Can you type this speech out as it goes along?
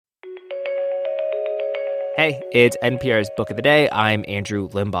Hey, it's NPR's Book of the Day. I'm Andrew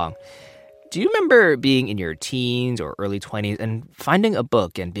Limbong. Do you remember being in your teens or early 20s and finding a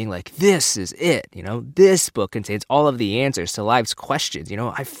book and being like, this is it? This book contains all of the answers to life's questions.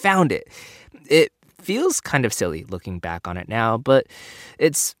 I found it. It feels kind of silly looking back on it now, but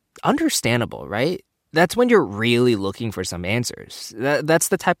it's understandable, right? That's when you're really looking for some answers. That's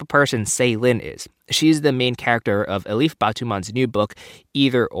the type of person Celine is. She's the main character of Elif Batuman's new book,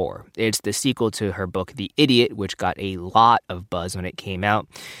 Either Or. It's the sequel to her book, The Idiot, which got a lot of buzz when it came out.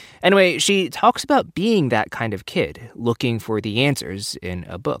 Anyway, she talks about being that kind of kid, looking for the answers in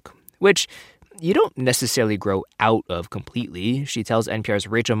a book, which you don't necessarily grow out of completely. She tells NPR's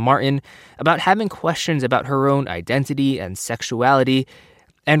Rachel Martin about having questions about her own identity and sexuality,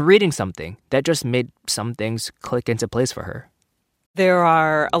 and reading something that just made some things click into place for her. There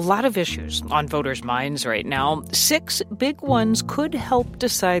are a lot of issues on voters' minds right now. 6 big ones could help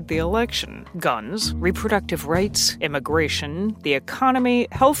decide the election: guns, reproductive rights, immigration, the economy,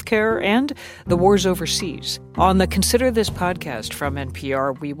 healthcare, and the wars overseas. On the Consider This podcast from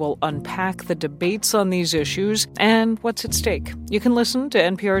NPR, we will unpack the debates on these issues and what's at stake. You can listen to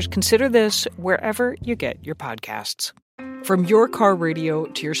NPR's Consider This wherever you get your podcasts. From your car radio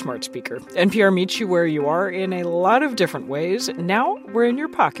to your smart speaker, NPR meets you where you are in a lot of different ways. Now we're in your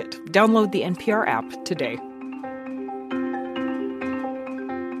pocket. Download the NPR app today.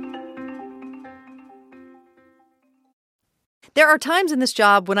 There are times in this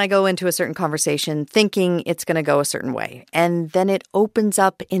job when I go into a certain conversation thinking it's going to go a certain way, and then it opens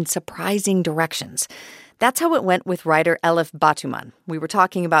up in surprising directions. That's how it went with writer Elif Batuman. We were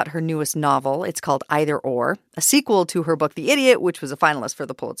talking about her newest novel. It's called Either Or, a sequel to her book The Idiot, which was a finalist for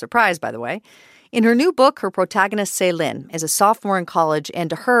the Pulitzer Prize, by the way. In her new book, her protagonist, Celine, is a sophomore in college,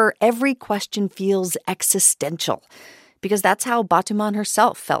 and to her, every question feels existential, because that's how Batuman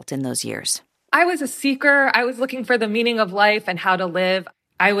herself felt in those years. I was a seeker. I was looking for the meaning of life and how to live.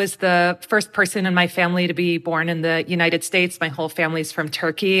 I was the first person in my family to be born in the United States. My whole family's from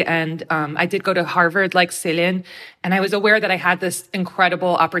Turkey. And I did go to Harvard like Celine. And I was aware that I had this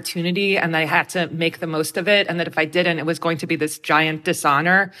incredible opportunity and that I had to make the most of it. And that if I didn't, it was going to be this giant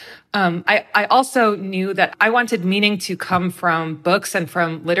dishonor. I also knew that I wanted meaning to come from books and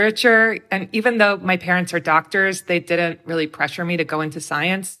from literature. And even though my parents are doctors, they didn't really pressure me to go into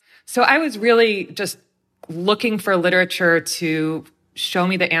science. So I was really just looking for literature to show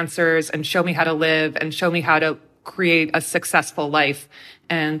me the answers and show me how to live and show me how to create a successful life.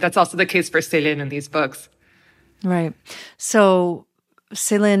 And that's also the case for Celine in these books. Right. So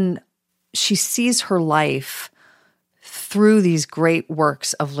Celine, she sees her life through these great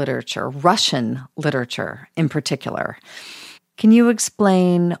works of literature, Russian literature in particular. Can you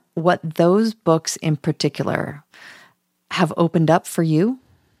explain what those books in particular have opened up for you?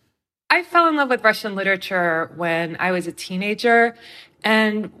 I fell in love with Russian literature when I was a teenager.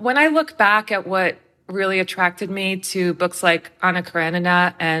 And when I look back at what really attracted me to books like Anna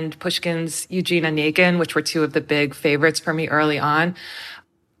Karenina and Pushkin's Eugene Onegin, which were 2 of the big favorites for me early on,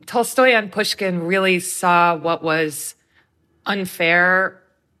 Tolstoy and Pushkin really saw what was unfair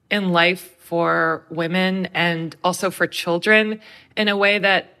in life for women and also for children in a way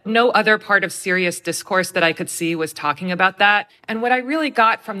that no other part of serious discourse that I could see was talking about that. And what I really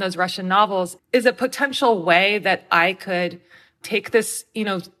got from those Russian novels is a potential way that I could take this,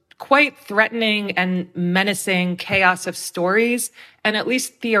 quite threatening and menacing chaos of stories, and at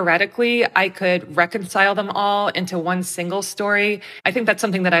least theoretically, I could reconcile them all into one single story. I think that's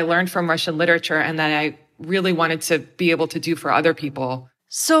something that I learned from Russian literature and that I really wanted to be able to do for other people.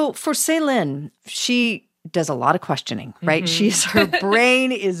 So for Celine, she does a lot of questioning, right? Her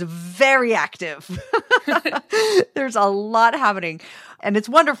brain is very active. There's a lot happening. And it's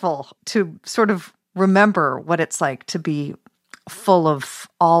wonderful to sort of remember what it's like to be full of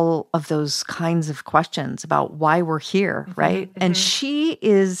all of those kinds of questions about why we're here, right? And she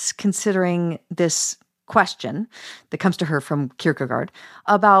is considering this question that comes to her from Kierkegaard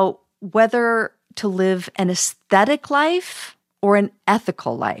about whether to live an aesthetic life or an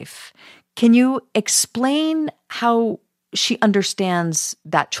ethical life. Can you explain how she understands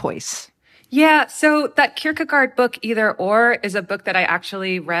that choice? Yeah, so that Kierkegaard book, Either Or, is a book that I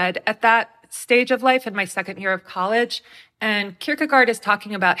actually read at that stage of life in my second year of college. And Kierkegaard is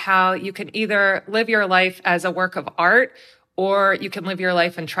talking about how you can either live your life as a work of art or you can live your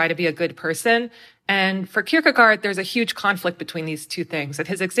life and try to be a good person. And for Kierkegaard, there's a huge conflict between these two things. And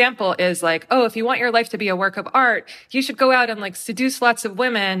his example is like, oh, if you want your life to be a work of art, you should go out and like seduce lots of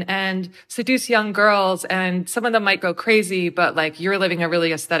women and seduce young girls. And some of them might go crazy, but like you're living a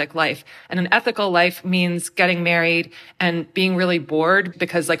really aesthetic life. And an ethical life means getting married and being really bored,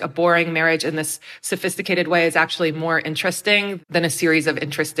 because like a boring marriage in this sophisticated way is actually more interesting than a series of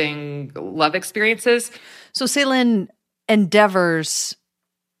interesting love experiences. So Celine endeavors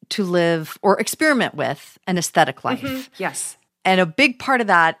to live or experiment with an aesthetic life. Mm-hmm. Yes. And a big part of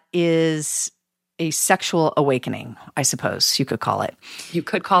that is a sexual awakening, I suppose you could call it. You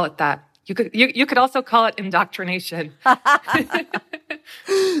could call it that. You could also call it indoctrination.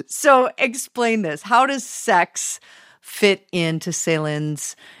 So explain this. How does sex fit into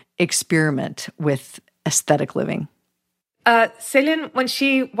Celine's experiment with aesthetic living? Celine, when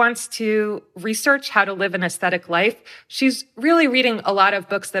she wants to research how to live an aesthetic life, she's really reading a lot of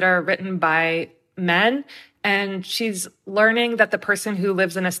books that are written by men. And she's learning that the person who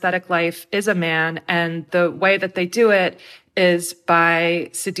lives an aesthetic life is a man. And the way that they do it is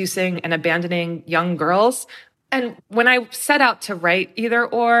by seducing and abandoning young girls. And when I set out to write Either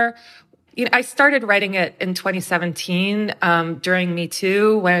Or, I started writing it in 2017 during Me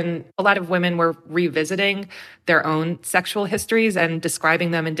Too, when a lot of women were revisiting their own sexual histories and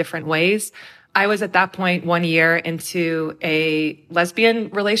describing them in different ways. I was at that point 1 year into a lesbian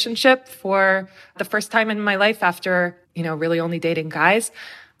relationship for the first time in my life after, really only dating guys.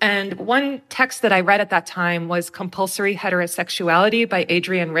 And one text that I read at that time was Compulsory Heterosexuality by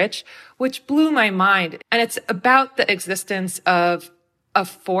Adrienne Rich, which blew my mind. And it's about the existence of a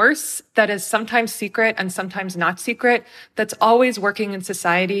force that is sometimes secret and sometimes not secret, that's always working in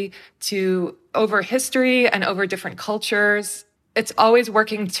society over history and over different cultures. It's always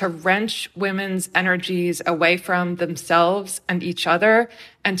working to wrench women's energies away from themselves and each other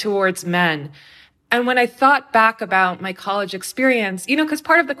and towards men. And when I thought back about my college experience, because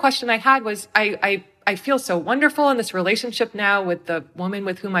part of the question I had was, I feel so wonderful in this relationship now with the woman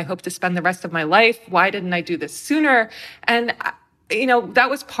with whom I hope to spend the rest of my life. Why didn't I do this sooner? And that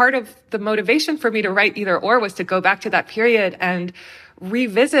was part of the motivation for me to write Either Or, was to go back to that period and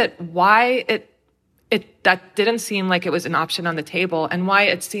revisit why that didn't seem like it was an option on the table, and why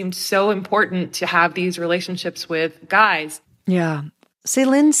it seemed so important to have these relationships with guys. Yeah.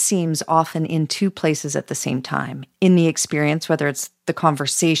 Celine seems often in two places at the same time in the experience, whether it's the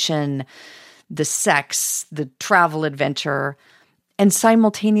conversation, the sex, the travel adventure, and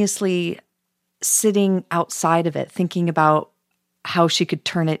simultaneously sitting outside of it, thinking about how she could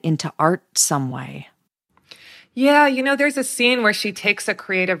turn it into art some way. Yeah, there's a scene where she takes a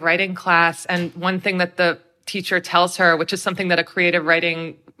creative writing class, and one thing that the teacher tells her, which is something that a creative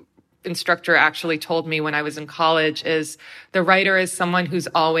writing instructor actually told me when I was in college, is the writer is someone who's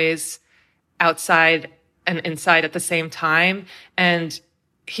always outside and inside at the same time. And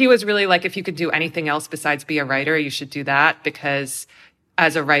he was really like, if you could do anything else besides be a writer, you should do that, because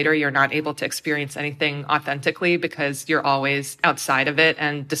as a writer, you're not able to experience anything authentically because you're always outside of it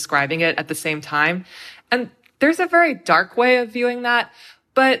and describing it at the same time. And there's a very dark way of viewing that,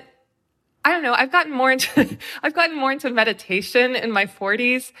 but I don't know. I've gotten more into meditation in my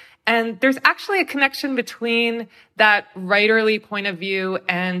 40s, and there's actually a connection between that writerly point of view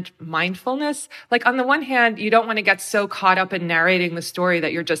and mindfulness. Like, on the one hand, you don't want to get so caught up in narrating the story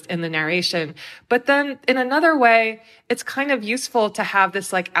that you're just in the narration. But then in another way, it's kind of useful to have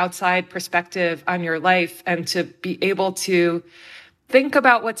this like outside perspective on your life, and to be able to think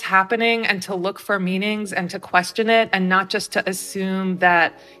about what's happening and to look for meanings and to question it, and not just to assume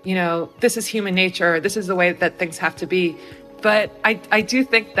that, this is human nature, this is the way that things have to be. But I do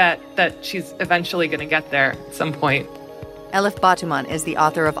think that she's eventually going to get there at some point. Elif Batuman is the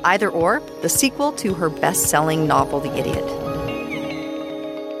author of Either Or, the sequel to her best-selling novel, The Idiot.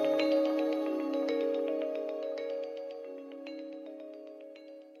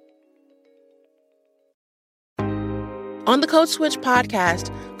 On the Code Switch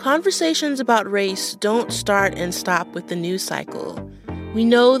podcast, conversations about race don't start and stop with the news cycle. We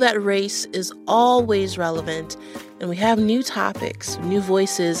know that race is always relevant, and we have new topics, new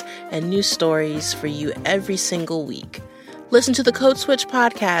voices, and new stories for you every single week. Listen to the Code Switch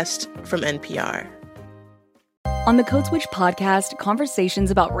podcast from NPR. On the Code Switch podcast,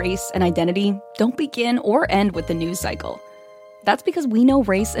 conversations about race and identity don't begin or end with the news cycle. That's because we know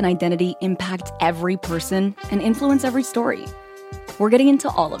race and identity impact every person and influence every story. We're getting into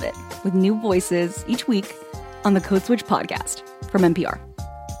all of it with new voices each week on the Code Switch podcast from NPR.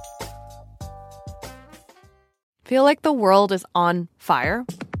 Feel like the world is on fire?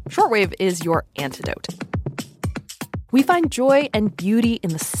 Shortwave is your antidote. We find joy and beauty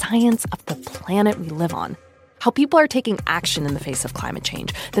in the science of the planet we live on, how people are taking action in the face of climate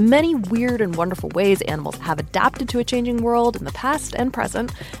change, the many weird and wonderful ways animals have adapted to a changing world in the past and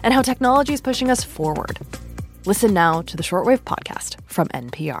present, and how technology is pushing us forward. Listen now to the Shortwave Podcast from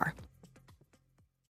NPR.